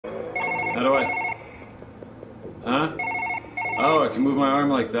How do I? Huh? Oh, I can move my arm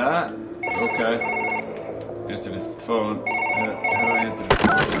like that? Okay. Answer this phone. How do I answer this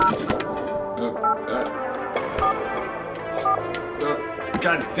phone?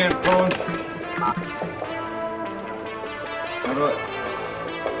 Goddamn phone! How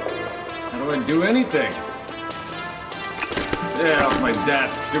do I do anything? Yeah, off my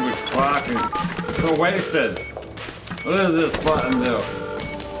desk, stupid clock. It's so wasted. What does this button do?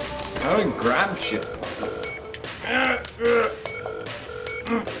 How do I grab shit?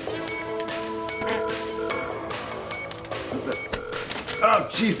 Oh,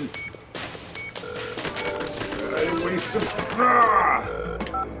 Jesus! I wasted.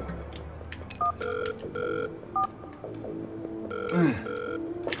 I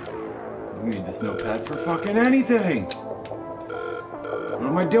need this notepad for fucking anything. What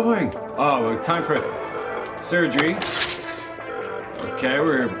am I doing? Oh, time for surgery. Okay,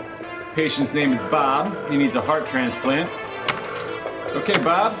 patient's name is Bob. He needs a heart transplant. Okay,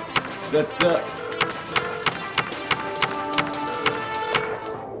 Bob. That's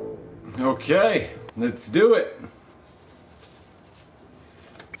okay, let's do it.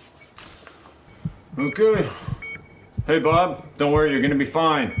 Okay. Hey, Bob, don't worry, you're gonna be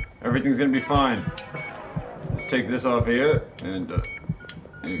fine. Everything's gonna be fine. Let's take this off here, and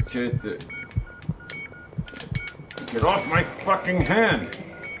okay, get off my fucking hand!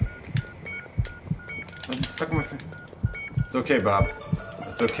 I just stuck in my finger. It's okay, Bob.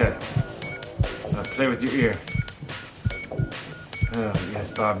 It's okay. Play with your ear. Oh,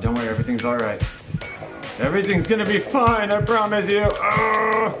 yes, Bob, don't worry, everything's alright. Everything's gonna be fine, I promise you.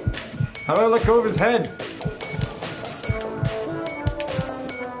 Oh! How do I let go of his head?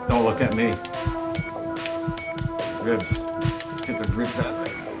 Don't look at me. Ribs. Get the ribs out of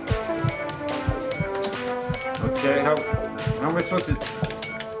there. Okay, how am I supposed to...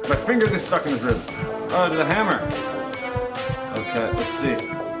 My fingers are stuck in the ribs. Oh, there's a hammer. Okay, let's see.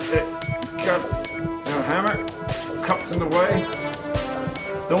 Got a hammer. Cups in the way.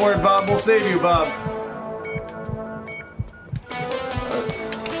 Don't worry, Bob. We'll save you, Bob.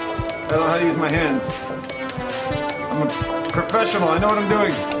 I don't know how to use my hands. I'm a professional. I know what I'm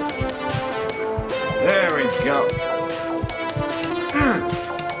doing. There we go.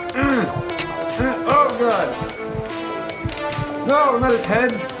 Oh, God. No, not his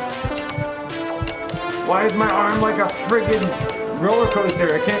head. Why is my arm like a friggin' roller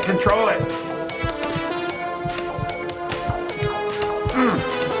coaster? I can't control it.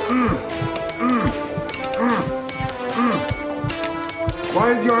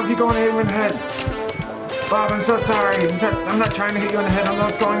 Why does your arm keep going to hit you in the head? Bob, I'm so sorry. I'm not trying to hit you in the head. I don't know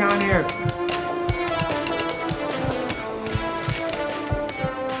what's going on here.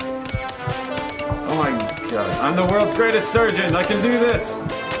 Oh my God. I'm the world's greatest surgeon. I can do this.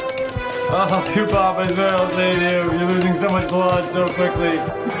 I'll help you, Bob, as well. I'll save you. You're losing so much blood so quickly.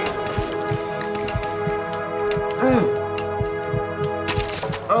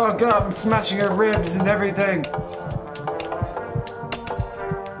 Oh God, I'm smashing her ribs and everything.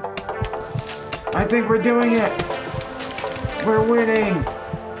 I think we're doing it. We're winning.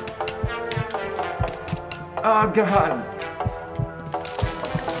 Oh God.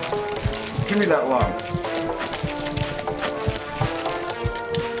 Give me that lung.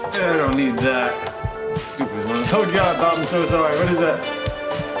 I don't need that. Stupid lung. Oh God, Bob, I'm so sorry. What is that?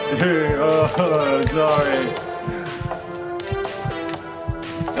 Oh, sorry.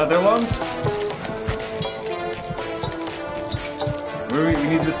 Got that lung? We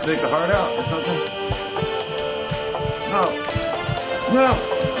need this to take the heart out or something? No. No!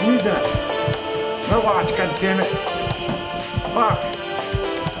 I need that. No watch, god damn it. Fuck.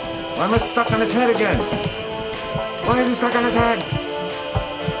 Why am I stuck on his head again? Why is he stuck on his head?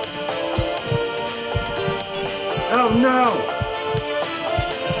 Oh no!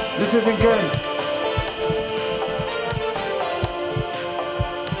 This isn't good.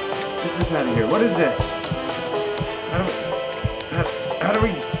 Get this out of here. What is this? How do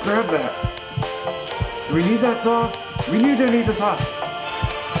we grab that? Do we need that saw? We need to need the saw.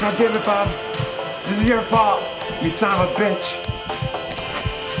 God damn it, Bob. This is your fault, you son of a bitch.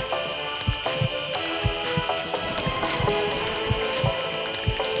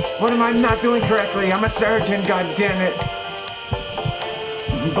 What am I not doing correctly? I'm a surgeon, god damn it.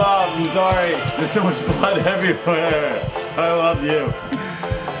 Bob, I'm sorry. There's so much blood everywhere. I love you.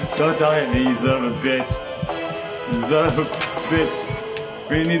 Don't die at me, you son of a bitch. You son of a bitch.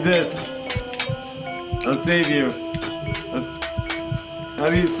 We need this. I'll save you. How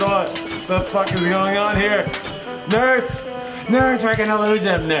do you saw it? What the fuck is going on here? Nurse! Nurse, we're gonna lose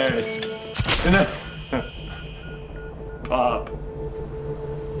him, nurse. Bob.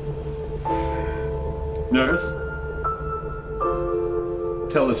 Nurse,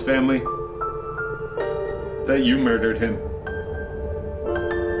 tell his family that you murdered him.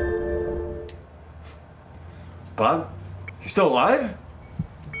 Bob? He's still alive?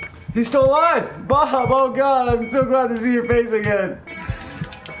 He's still alive! Bob, oh God, I'm so glad to see your face again.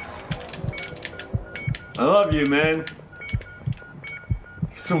 I love you, man.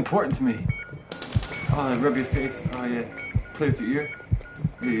 You're so important to me. Oh, I rub your face. Oh, yeah. Play with your ear.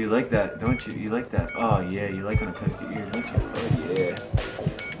 Yeah, you like that, don't you? You like that? Oh, yeah, you like when I play with your ear, don't you? Oh, yeah.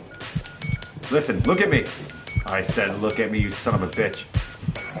 Listen, look at me. I said, look at me, you son of a bitch.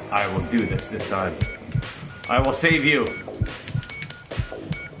 I will do this time. I will save you.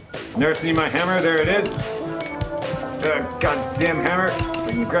 Nurse, need my hammer? There it is. Goddamn hammer.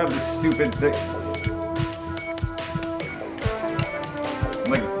 I can grab this stupid thing.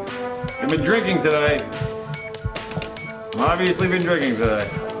 Like, I've been drinking today. I've obviously been drinking today.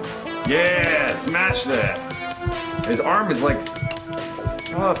 Yeah, smash that. His arm is like,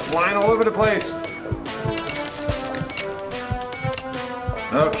 flying all over the place.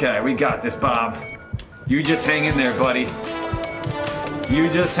 Okay, we got this, Bob. You just hang in there, buddy. You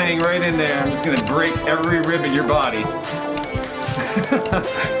just hang right in there. I'm just gonna break every rib in your body.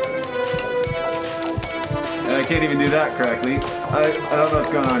 I can't even do that correctly. I don't know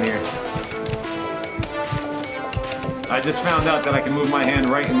what's going on here. I just found out that I can move my hand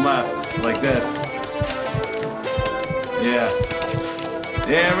right and left, like this. Yeah.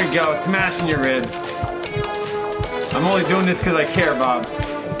 There we go, smashing your ribs. I'm only doing this because I care, Bob.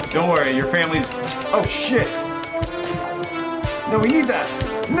 Don't worry, your family's... Oh, shit! No, we need that!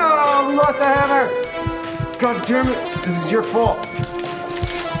 No, we lost the hammer! God damn it! This is your fault.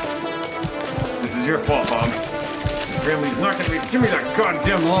 This is your fault, Bob. Your family's not gonna be... Give me that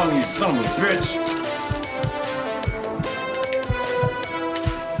goddamn lung, you son of a bitch!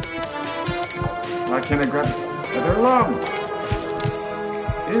 Why can't I grab the other lung?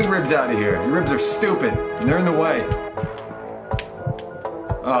 Get your ribs out of here. Your ribs are stupid, and they're in the way.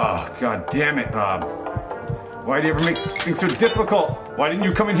 Oh, God damn it, Bob. Why do you ever make things so difficult? Why didn't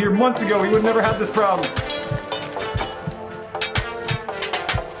you come in here months ago? We would never have this problem.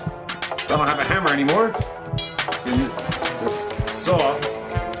 I don't have a hammer anymore. This saw.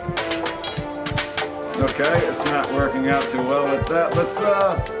 Okay, it's not working out too well with that. Let's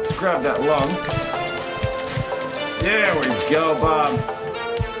grab that lung. There we go, Bob.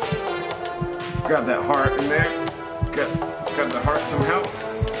 Grab that heart in there. Grab the heart somehow.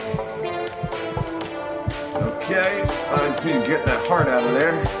 Okay, I just need to get that heart out of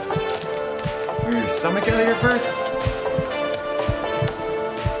there. Move your stomach out of here first.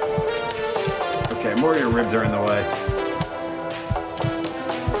 Okay, more of your ribs are in the way.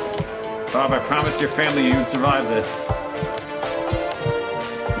 Bob, I promised your family you'd survive this.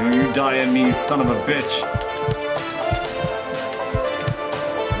 You die in me, you son of a bitch.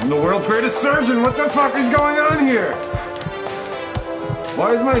 I'm the world's greatest surgeon! What the fuck is going on here?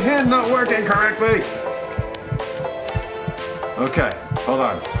 Why is my hand not working correctly? Okay, hold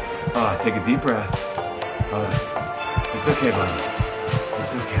on. Take a deep breath. It's okay, buddy.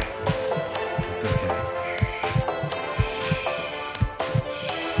 It's okay. It's okay.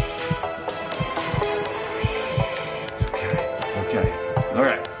 It's okay. All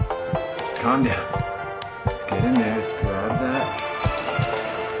right. Calm down. Let's get in there. Let's grab that.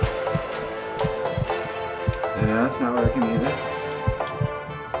 No, that's not working either.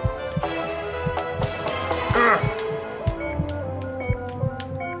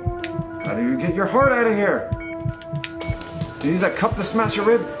 How do you get your heart out of here? Do you use that cup to smash a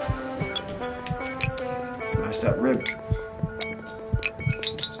rib? Smash that rib.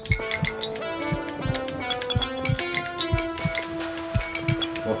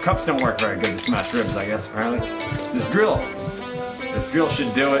 Well, cups don't work very good to smash ribs, I guess, apparently. This drill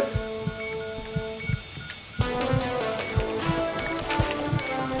should do it.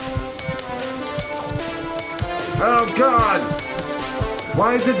 Oh, God!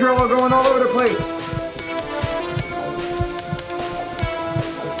 Why is the drill going all over the place?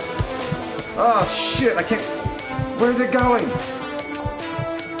 Oh, shit, I can't... Where's it going?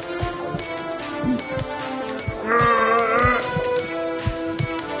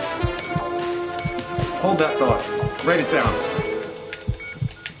 Hold that thought. Write it down.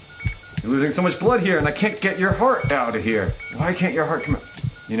 You're losing so much blood here, and I can't get your heart out of here. Why can't your heart come out?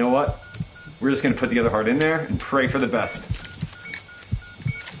 You know what? We're just going to put the other heart in there and pray for the best.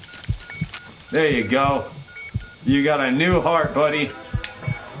 There you go. You got a new heart, buddy.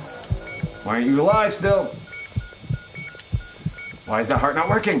 Why aren't you alive still? Why is that heart not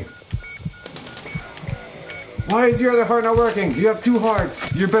working? Why is your other heart not working? You have two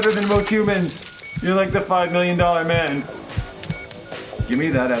hearts. You're better than most humans. You're like the $5 million man. Give me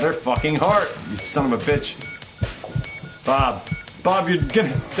that other fucking heart, you son of a bitch. Bob. Bob, you're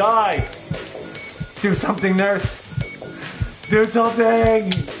gonna die. Do something, nurse. Do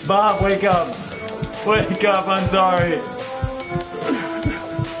something. Bob, wake up. Wake up, I'm sorry.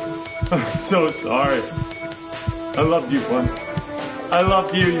 I'm so sorry. I loved you once. I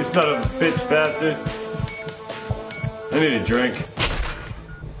loved you, you son of a bitch bastard. I need a drink.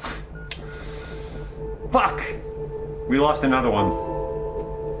 Fuck! We lost another one.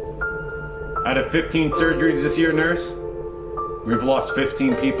 Out of 15 surgeries this year, nurse, we've lost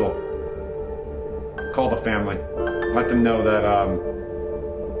 15 people. Call the family. Let them know that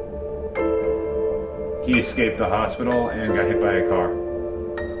he escaped the hospital and got hit by a car.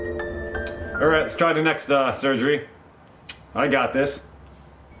 Alright, let's try the next surgery. I got this.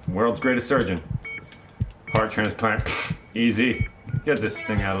 World's greatest surgeon. Heart transplant. Easy. Get this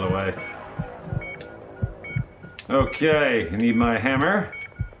thing out of the way. Okay, I need my hammer.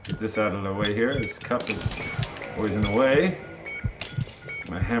 Get this out of the way here. This cup is always in the way.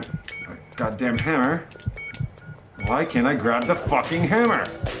 My goddamn hammer. Why can't I grab the fucking hammer?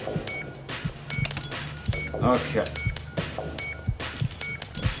 Okay.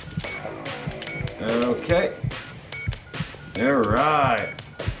 Okay. Alright.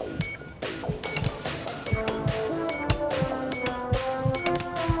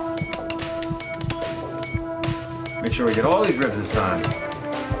 Make sure we get all these ribs this time.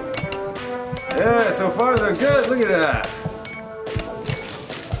 Yeah, so far they're good. Look at that.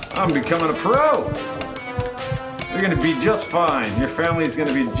 I'm becoming a pro. You're gonna be just fine. Your family's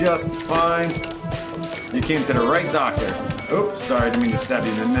gonna be just fine. You came to the right doctor. Oops, sorry, I didn't mean to stab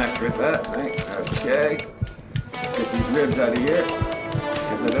you in the neck with that. Right. Okay. Let's get these ribs out of here.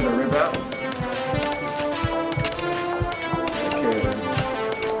 Get that other rib out. Okay.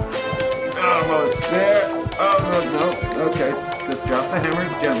 Almost there. Oh, no. Okay. Just drop the hammer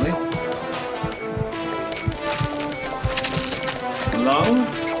gently. Lung.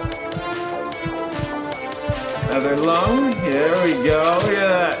 Another lung. There we go. Look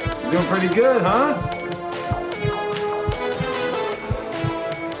at that. Doing pretty good, huh?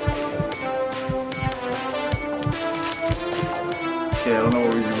 Okay, I don't know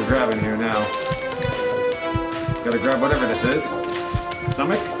what we're grabbing here now. Gotta grab whatever this is.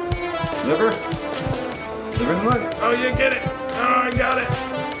 Stomach? Liver? Liver and lung? Oh, you get it! Oh, I got it!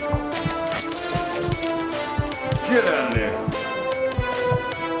 Get out of there.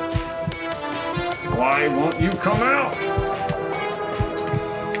 Why won't you come out?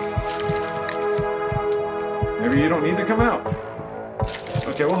 Maybe you don't need to come out.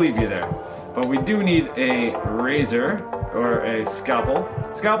 Okay, we'll leave you there. But we do need a razor or a scalpel.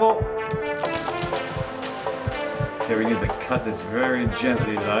 Scalpel! Okay, we need to cut this very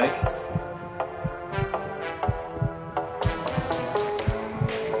gently like.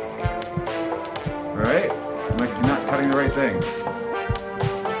 Right? I'm like not cutting the right thing.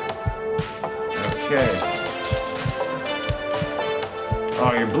 Okay.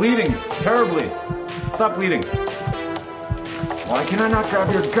 Oh, you're bleeding terribly. Stop bleeding. Why can I not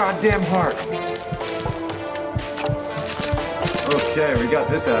grab your goddamn heart? Okay, we got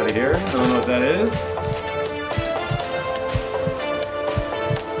this out of here. Don't know what that is.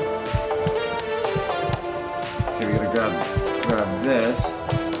 Okay, we gotta grab this.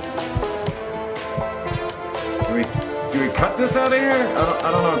 Do we cut this out of here?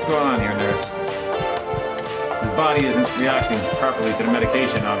 I don't know what's going on here, nurse. His body isn't reacting properly to the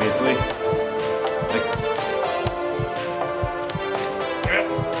medication, obviously.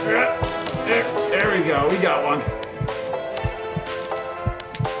 There we go, we got one.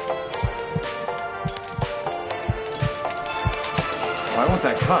 Why won't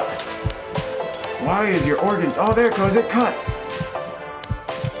that cut? Why is your organs? Oh, there it goes, it cut.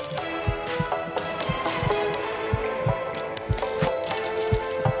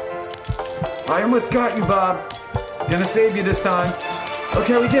 I almost got you, Bob. Gonna save you this time.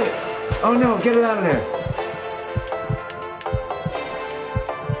 Okay, we did it. Oh no, get it out of there.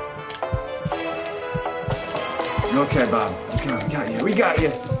 Okay, Bob. Okay, we got you. We got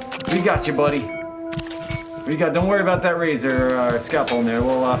you. We got you, buddy. Don't worry about that razor or scalpel in there.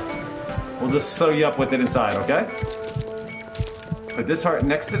 We'll just sew you up with it inside, okay? Put this heart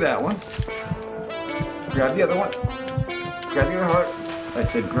next to that one. Grab the other one. Grab the other heart. I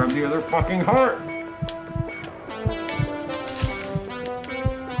said grab the other fucking heart.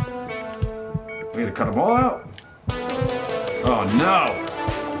 We gotta cut them all out. Oh no.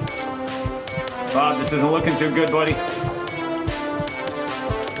 Bob, this isn't looking too good, buddy.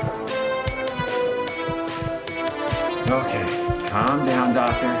 Okay, calm down,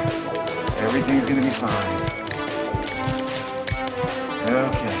 doctor. There Everything's gonna be fine.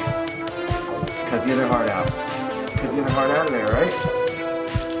 Okay. Cut the other heart out. Cut the other heart out of there, right?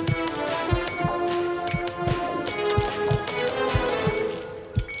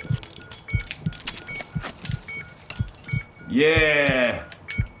 Yeah!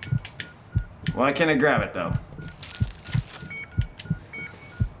 Why can't I grab it, though?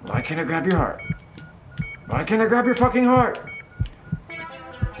 Why can't I grab your heart? Why can't I grab your fucking heart?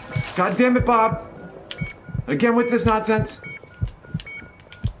 God damn it, Bob! Again with this nonsense?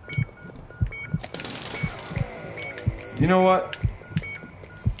 You know what?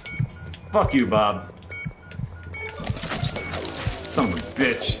 Fuck you, Bob. Son of a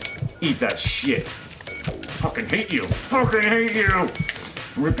bitch. Eat that shit. Fucking hate you. Fucking hate you.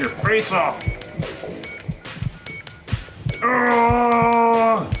 Rip your face off.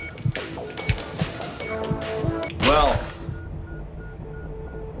 Oh! Well,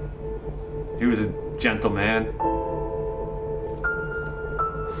 he was a gentleman.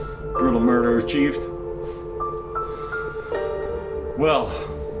 Brutal murder achieved. Well,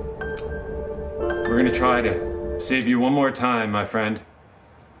 we're gonna try to save you one more time, my friend.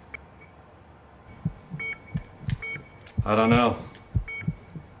 I don't know.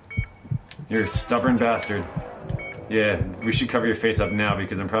 You're a stubborn bastard. Yeah, we should cover your face up now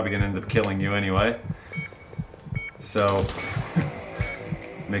because I'm probably gonna end up killing you anyway. So,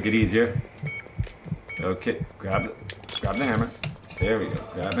 make it easier. Okay, grab the hammer. There we go,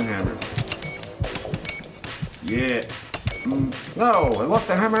 grabbing hammers. Yeah. No, I lost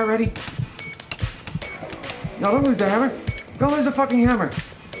the hammer already. No, don't lose the hammer. Don't lose the fucking hammer.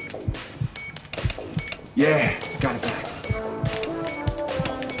 Yeah, got it back.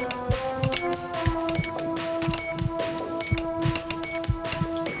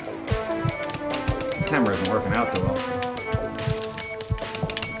 This hammer isn't working out so well.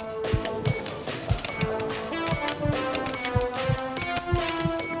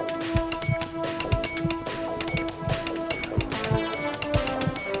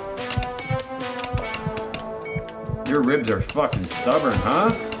 Your ribs are fucking stubborn,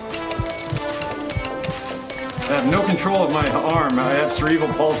 huh? I have no control of my arm. I have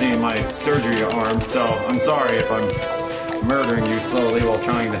cerebral palsy in my surgery arm, so I'm sorry if I'm murdering you slowly while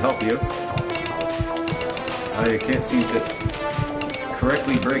trying to help you. I can't seem to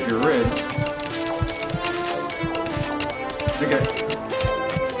correctly break your ribs.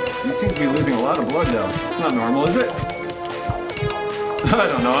 You seem to be losing a lot of blood, though. It's not normal, is it? I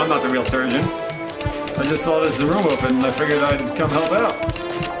don't know. I'm not the real surgeon. I just saw this room open and I figured I'd come help out.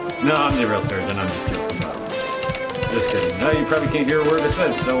 No, I'm the real surgeon. I'm just kidding. Just kidding. Now you probably can't hear a word I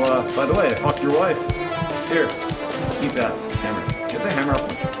said. So, by the way, I fucked your wife. Here, keep that hammer. Get the hammer off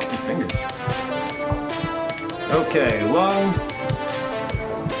your fingers. Okay, lung.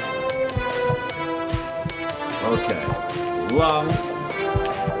 Okay, lung.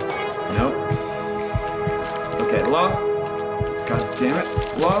 Nope. Okay, lung. God damn it,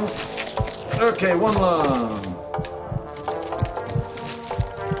 lung. Okay, one lung.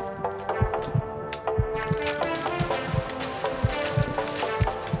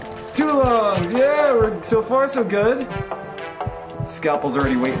 Two lungs. Yeah, we're so far so good. Scalpel's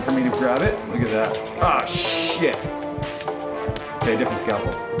already waiting for me to grab it. Look at that. Ah, shit. Okay, different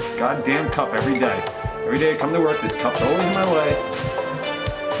scalpel. Goddamn cup every day. Every day I come to work, this cup's always in my way.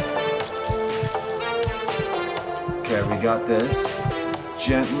 Okay, we got this. Let's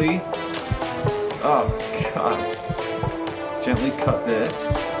gently. Oh, God. Gently cut this.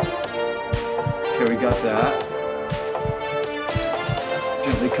 Okay, we got that.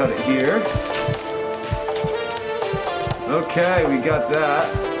 Gently cut it here. Okay, we got that.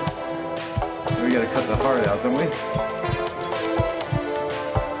 We gotta cut the heart out, don't we?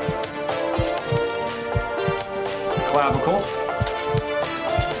 Clavicle.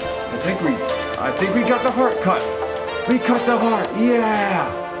 I think we got the heart cut. We cut the heart.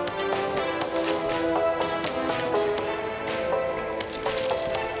 Yeah.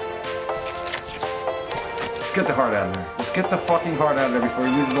 Let's get the heart out of there. Let's get the fucking heart out of there before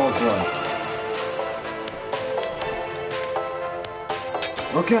he loses all his blood.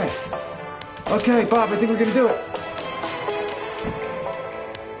 Okay. Okay, Bob, I think we're gonna do it.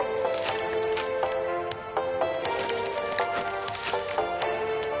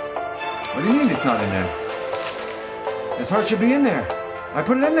 What do you mean it's not in there? This heart should be in there. I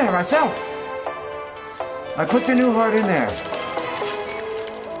put it in there myself. I put the new heart in there.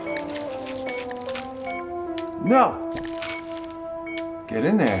 No. Get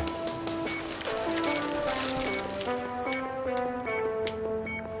in there.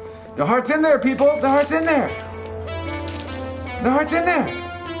 The heart's in there, people. The heart's in there. The heart's in there.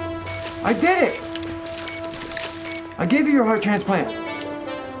 I did it! I gave you your heart transplant.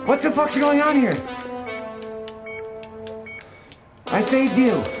 What the fuck's going on here? I saved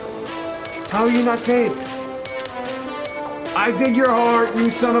you. How are you not saved? I did your heart, you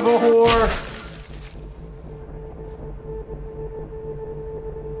son of a whore!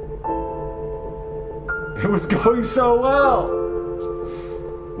 It was going so well!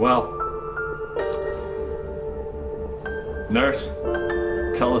 Well, nurse,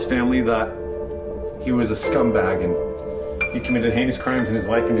 tell his family that he was a scumbag and he committed heinous crimes in his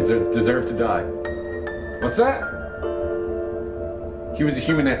life and deserved to die. What's that? He was a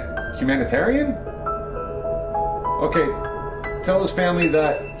humanitarian? Okay, tell his family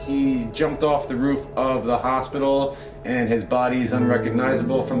that he jumped off the roof of the hospital and his body is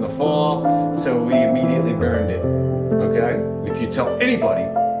unrecognizable from the fall, so we immediately burned it. Okay? If you tell anybody,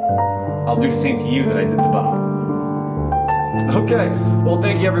 I'll do the same to you that I did to Bob. Okay, well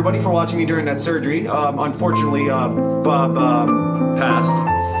thank you everybody for watching me during that surgery. Unfortunately, Bob passed.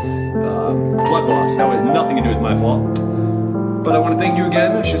 Blood loss, that was nothing to do with my fault. But I want to thank you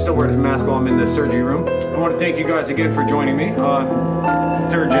again. I should still wear this mask while I'm in the surgery room. I want to thank you guys again for joining me.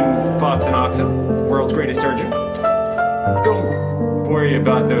 Surgeon Fox and Oxen, world's greatest surgeon. Don't worry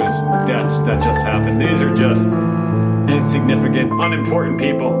about those deaths that just happened. These are just insignificant, unimportant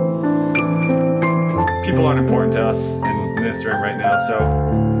people. People aren't important to us in this room right now. So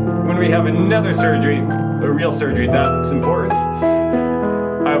when we have another surgery, a real surgery that's important,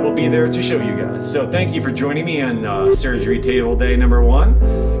 I will be there to show you guys. So thank you for joining me on surgery table day number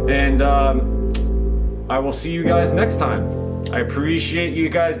 1. And I will see you guys next time. I appreciate you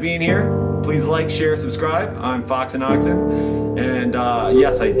guys being here. Please like, share, subscribe. I'm Fox and Oxen. And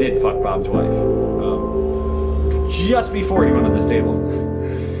yes, I did fuck Bob's wife. Just before he went on this table.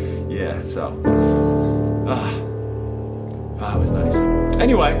 Yeah, so. That was nice.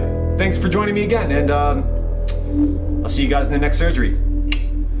 Anyway, thanks for joining me again. And I'll see you guys in the next surgery.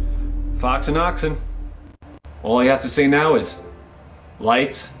 Fox and Oxen. All he has to say now is,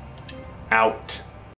 lights out.